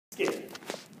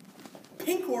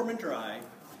pink, warm, and dry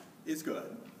is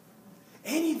good.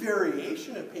 Any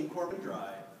variation of pink, warm, and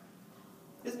dry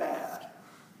is bad,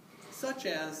 such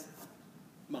as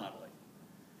modeling.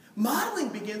 Modeling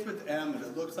begins with M and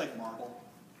it looks like marble.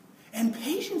 And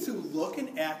patients who look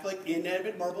and act like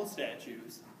inanimate marble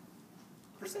statues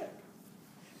are sick.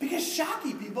 Because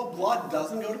shocky people, blood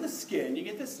doesn't go to the skin. You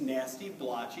get this nasty,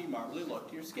 blotchy, marbly look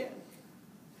to your skin.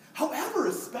 However,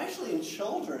 especially in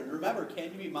children, remember,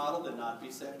 can you be modeled and not be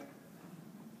sick?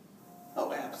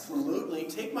 Oh, absolutely.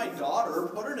 Take my daughter,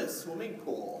 put her in a swimming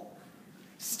pool.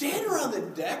 Stand her on the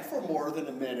deck for more than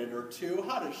a minute or two.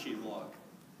 How does she look?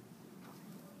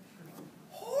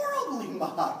 Horribly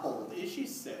modeled. Is she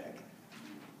sick?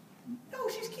 No,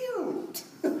 she's cute.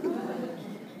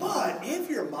 But if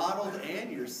you're modeled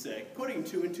and you're sick, putting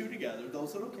 2 and 2 together,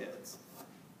 those little kids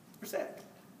are sick.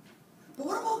 But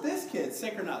what about this kid,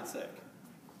 sick or not sick?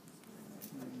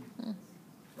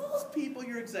 Most people,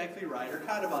 you're exactly right, are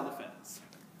kind of on the fence.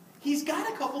 He's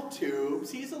got a couple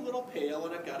tubes, he's a little pale,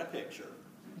 and I've got a picture.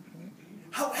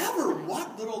 However,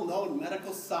 what little known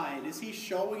medical sign is he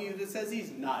showing you that says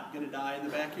he's not going to die in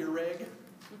the back of your rig?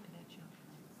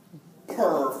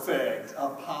 Perfect. A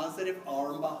positive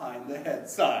arm behind the head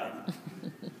sign.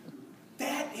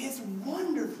 That is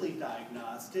wonderfully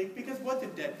diagnostic, because what do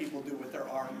dead people do with their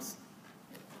arms?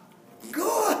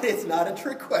 Good! It's not a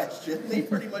trick question. They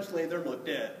pretty much lay there and look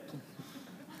dead.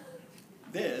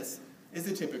 This is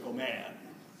a typical man.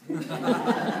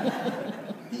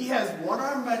 He has one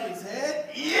arm behind his head.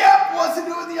 Yep! What's he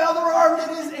doing with the other arm? It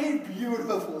is a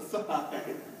beautiful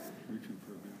sign.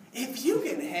 If you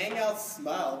can hang out,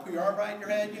 smile, put your arm behind your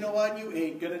head, you know what? You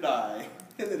ain't gonna die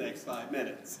in the next 5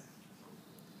 minutes.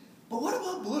 But what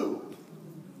about blue?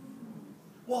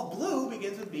 Well, blue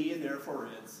begins with B and therefore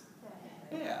it's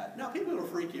bad. Now, people are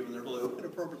freaky when they're blue, and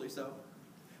appropriately so.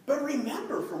 But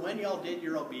remember from when y'all did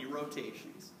your OB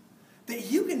rotations, that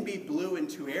you can be blue in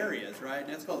 2 areas, right?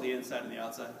 That's called the inside and the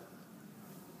outside.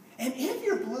 And if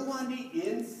you're blue on the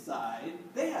inside,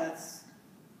 that's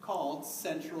called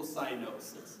central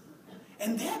cyanosis.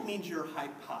 And that means you're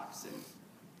hypoxic.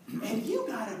 And you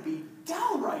gotta be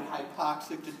downright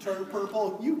hypoxic to turn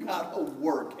purple. You gotta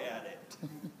work at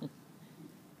it.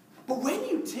 But when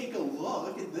you take a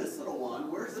look at this little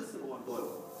one, where's this little one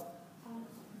blue?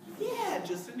 Yeah,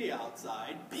 just in the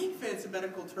outside. Big fancy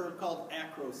medical term called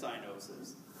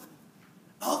acrocyanosis.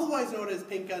 Otherwise known as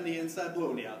pink on the inside, blue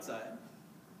on the outside.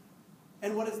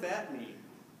 And what does that mean?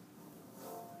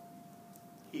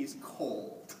 He's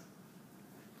cold.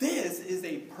 This is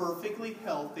a perfectly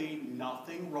healthy,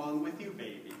 nothing wrong with you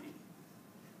baby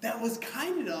that was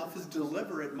kind enough to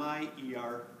deliver at my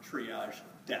ER triage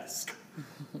desk.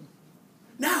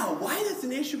 Now, why that's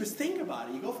an issue is think about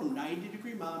it. You go from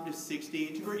 90-degree mom to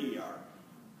 68-degree ER.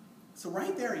 So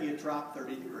right there you drop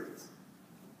 30 degrees.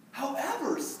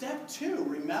 However, step 2,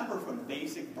 remember from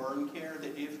basic burn care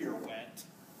that if you're wet,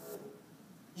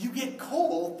 you get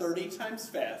cold 30 times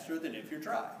faster than if you're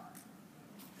dry.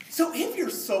 So if you're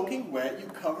soaking wet, you're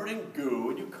covered in goo,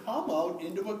 and you come out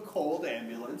into a cold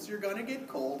ambulance, you're going to get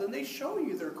cold, and they show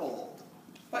you they're cold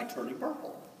by turning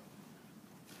purple.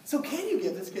 So can you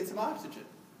give this kid some oxygen?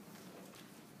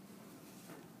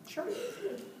 Sure.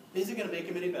 Is it going to make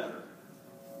him any better?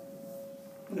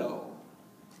 No.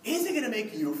 Is it going to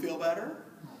make you feel better?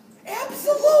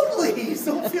 Absolutely!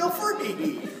 So feel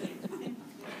free.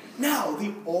 Now,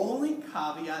 the only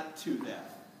caveat to that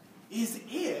is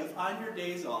if, on your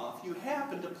days off, you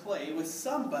happen to play with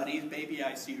somebody's baby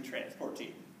ICU transport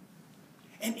team.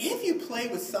 And if you play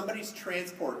with somebody's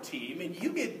transport team and you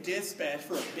get dispatched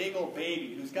for a big old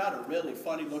baby who's got a really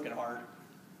funny looking heart,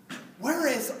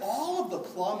 whereas all of the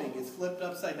plumbing is flipped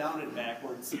upside down and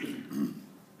backwards, you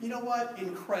know what?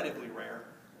 Incredibly rare.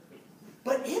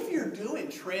 But if you're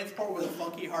doing transport with a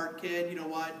funky heart kid, you know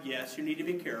what? Yes, you need to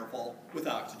be careful with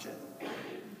oxygen.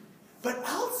 But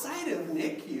outside of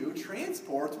NICU,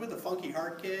 transports with a funky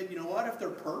heart kid, you know what? If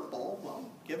they're purple, well,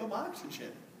 give them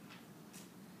oxygen.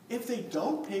 If they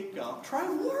don't pick up, try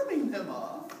warming them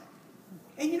up.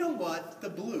 And you know what? The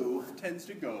blue tends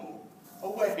to go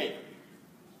away.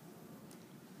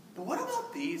 But what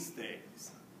about these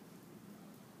things?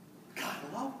 Gotta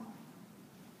love them.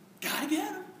 Gotta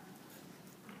get them.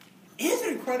 Is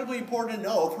it incredibly important to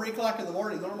know 3 o'clock in the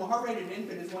morning, the normal heart rate in an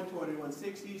infant is 120 to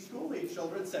 160, school-age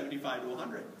children 75 to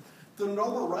 100. The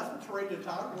normal respiratory rate in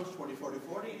toddlers was 24 to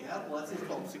 40, adolescents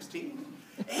 12 to 16.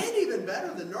 And even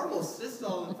better, the normal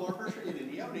systolic and blood pressure in a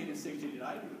neonate is 60 to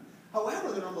 90.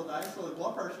 However, the normal diastolic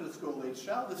blood pressure in a school-age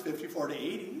child is 54 to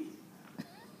 80.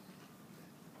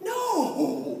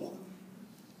 No!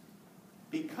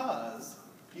 Because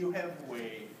you have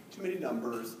way too many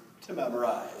numbers to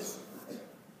memorize.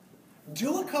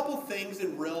 Do a couple things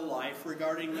in real life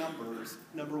regarding numbers.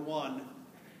 Number one,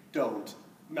 don't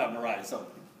memorize them.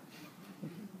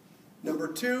 Number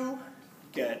two,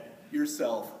 get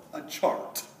yourself a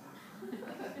chart.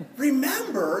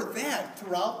 Remember that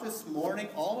throughout this morning,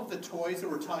 all of the toys that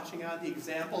we're touching on, the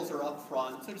examples are up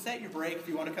front. So just at your break, if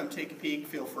you want to come take a peek,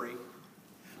 feel free.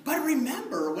 But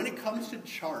remember, when it comes to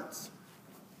charts,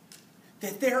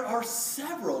 that there are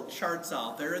several charts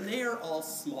out there, and they are all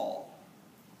small.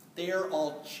 They are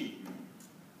all cheap.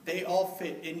 They all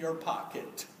fit in your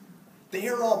pocket. They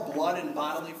are all blood and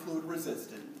bodily fluid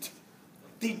resistant.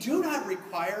 They do not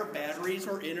require batteries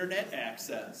or internet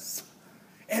access.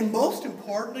 And most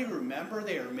importantly, remember,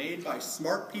 they are made by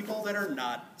smart people that are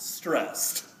not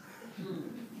stressed.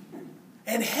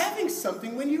 And having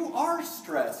something when you are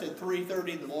stressed at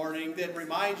 3:30 in the morning that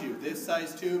reminds you, this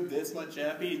size tube, this much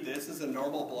epi, this is a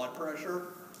normal blood pressure.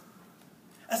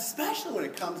 Especially when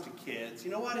it comes to kids,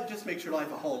 you know what? It just makes your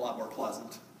life a whole lot more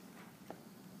pleasant.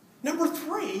 Number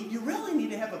three, you really need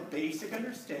to have a basic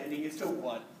understanding as to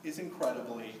what is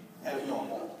incredibly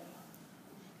abnormal.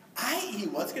 I.e.,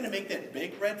 what's going to make that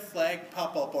big red flag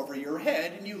pop up over your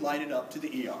head and you light it up to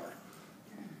the ER?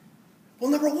 Well,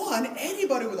 number one,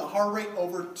 anybody with a heart rate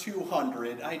over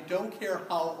 200, I don't care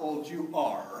how old you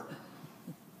are,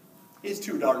 is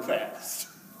too darn fast.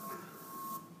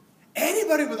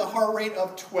 Anybody with a heart rate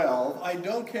of 12, I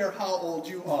don't care how old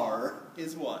you are,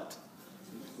 is what?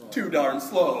 Too darn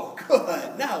slow.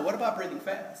 Good. Now, what about breathing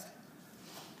fast?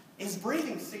 Is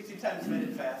breathing 60 times a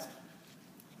minute fast?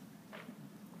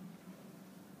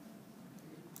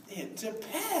 It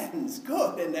depends.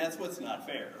 Good, and that's what's not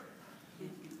fair.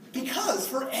 Because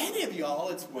for any of y'all,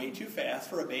 it's way too fast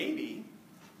for a baby.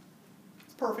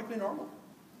 It's perfectly normal.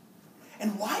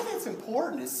 And why that's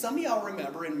important is some of y'all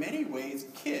remember, in many ways,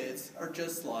 kids are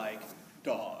just like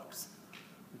dogs.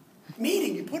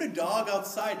 Meaning, you put a dog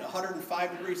outside in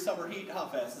 105 degrees summer heat, how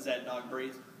fast does that dog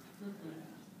breathe?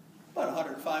 About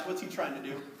 105. What's he trying to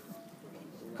do?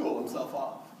 Cool himself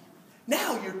off.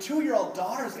 Now, your 2-year-old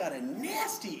daughter's got a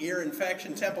nasty ear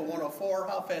infection, temp of 104.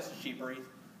 How fast does she breathe?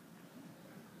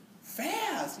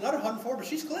 Fast. Not 104, but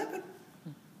she's clipping.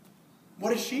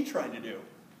 What is she trying to do?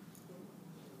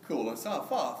 Cool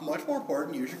herself off. Much more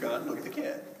important, use your gut and look at the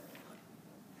kid.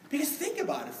 Because think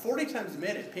about it, 40 times a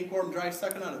minute, pinchworm dry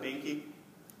sucking on a binky,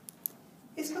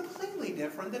 is completely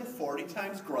different than 40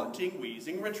 times grunting,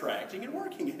 wheezing, retracting, and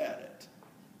working at it.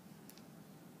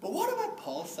 But what about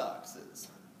pulse oxes?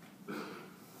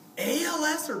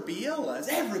 ALS or BLS,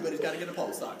 everybody's got to get a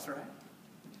pulse ox, right?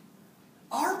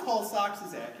 Are pulse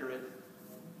oxes accurate?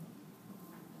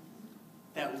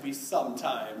 That would be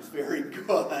sometimes very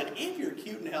good. If you're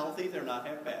cute and healthy, they're not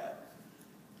half bad.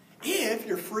 If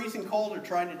you're freezing cold or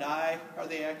trying to die, are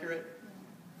they accurate?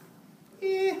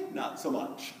 Not so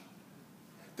much.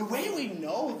 The way we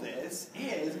know this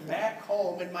is back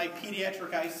home in my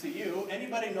pediatric ICU.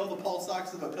 Anybody know the pulse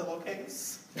ox of a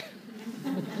pillowcase?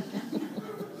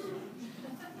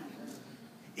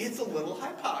 It's a little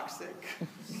hypoxic.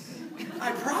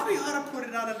 I probably ought to put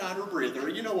it on a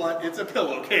non-rebreather. You know what? It's a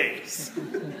pillowcase.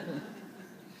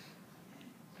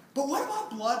 But what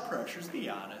about blood pressures? Be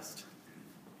honest.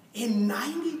 In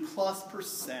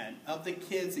 90+% of the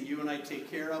kids that you and I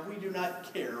take care of, we do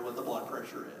not care what the blood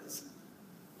pressure is.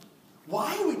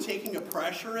 Why are we taking a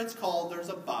pressure? It's called there's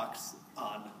a box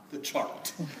on the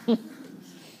chart.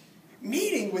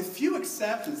 Meaning, with few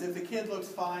exceptions, if the kid looks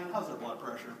fine, how's their blood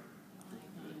pressure?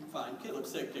 Fine. Kid looks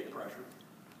sick, take a pressure.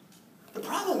 The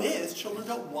problem is, children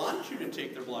don't want you to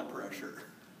take their blood pressure.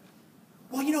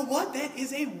 Well, you know what? That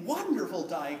is a wonderful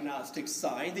diagnostic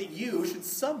sign that you should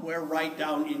somewhere write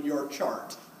down in your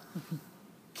chart.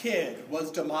 Kid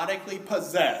was demonically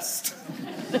possessed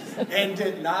and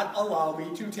did not allow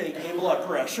me to take a blood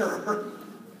pressure.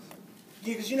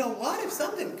 Because you know what? If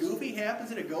something goofy happens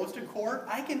and it goes to court,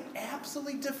 I can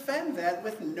absolutely defend that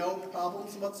with no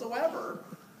problems whatsoever.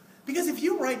 Because if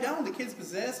you write down the kid's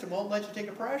possessed and won't let you take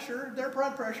a pressure, their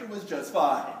blood pressure was just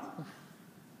fine.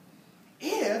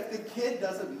 If the kid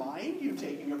doesn't mind you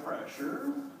taking a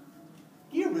pressure,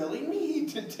 you really need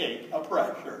to take a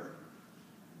pressure.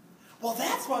 Well,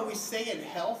 that's why we say in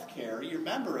healthcare, you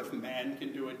remember, if man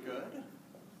can do it good,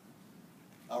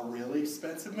 a really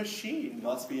expensive machine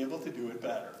must be able to do it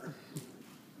better.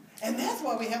 And that's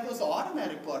why we have those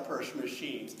automatic blood pressure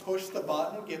machines. Push the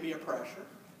button, give me a pressure.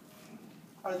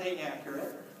 Are they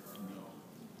accurate? No.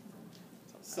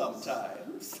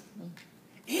 Sometimes.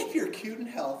 If you're cute and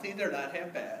healthy, they're not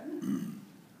half bad.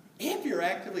 If you're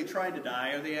actively trying to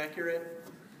die, are they accurate?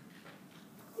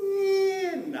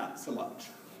 Not so much.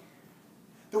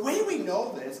 The way we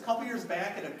know this, a couple years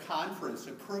back at a conference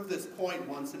to prove this point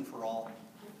once and for all,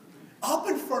 up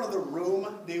in front of the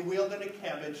room, they wheeled in a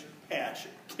Cabbage Patch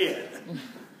Kid.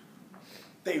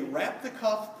 They wrapped the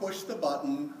cuff, pushed the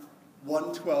button,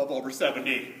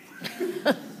 112/70.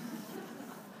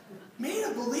 Made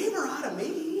a believer out of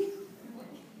me.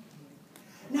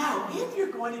 Now, if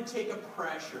you're going to take a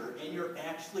pressure and you're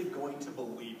actually going to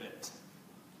believe it,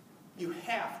 you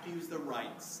have to use the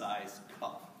right size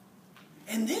cuff.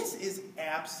 And this is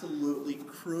absolutely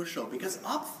crucial because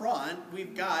up front,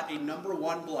 we've got a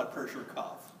 #1 blood pressure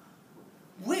cuff,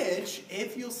 which,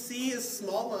 if you'll see, is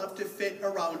small enough to fit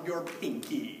around your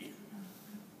pinky.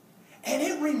 And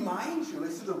it reminds you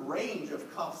as to the range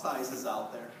of cuff sizes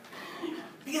out there.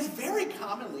 Because very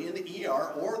commonly in the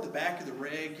ER or the back of the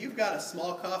rig, you've got a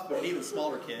small cuff but an even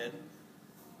smaller kid.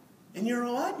 And you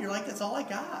know what? You're like, that's all I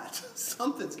got.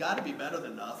 Something's got to be better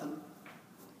than nothing.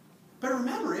 But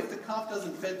remember, if the cuff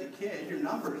doesn't fit the kid, your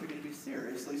numbers are going to be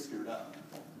seriously screwed up.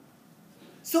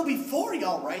 So before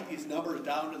y'all write these numbers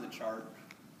down to the chart,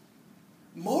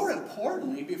 more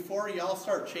importantly, before y'all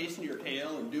start chasing your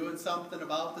tail and doing something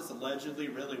about this allegedly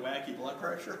really wacky blood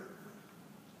pressure,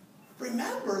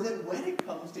 remember that when it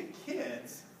comes to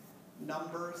kids,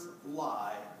 numbers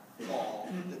lie all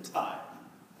the time.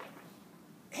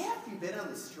 After you've been on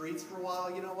the streets for a while,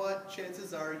 you know what?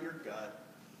 Chances are your gut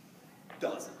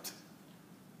doesn't.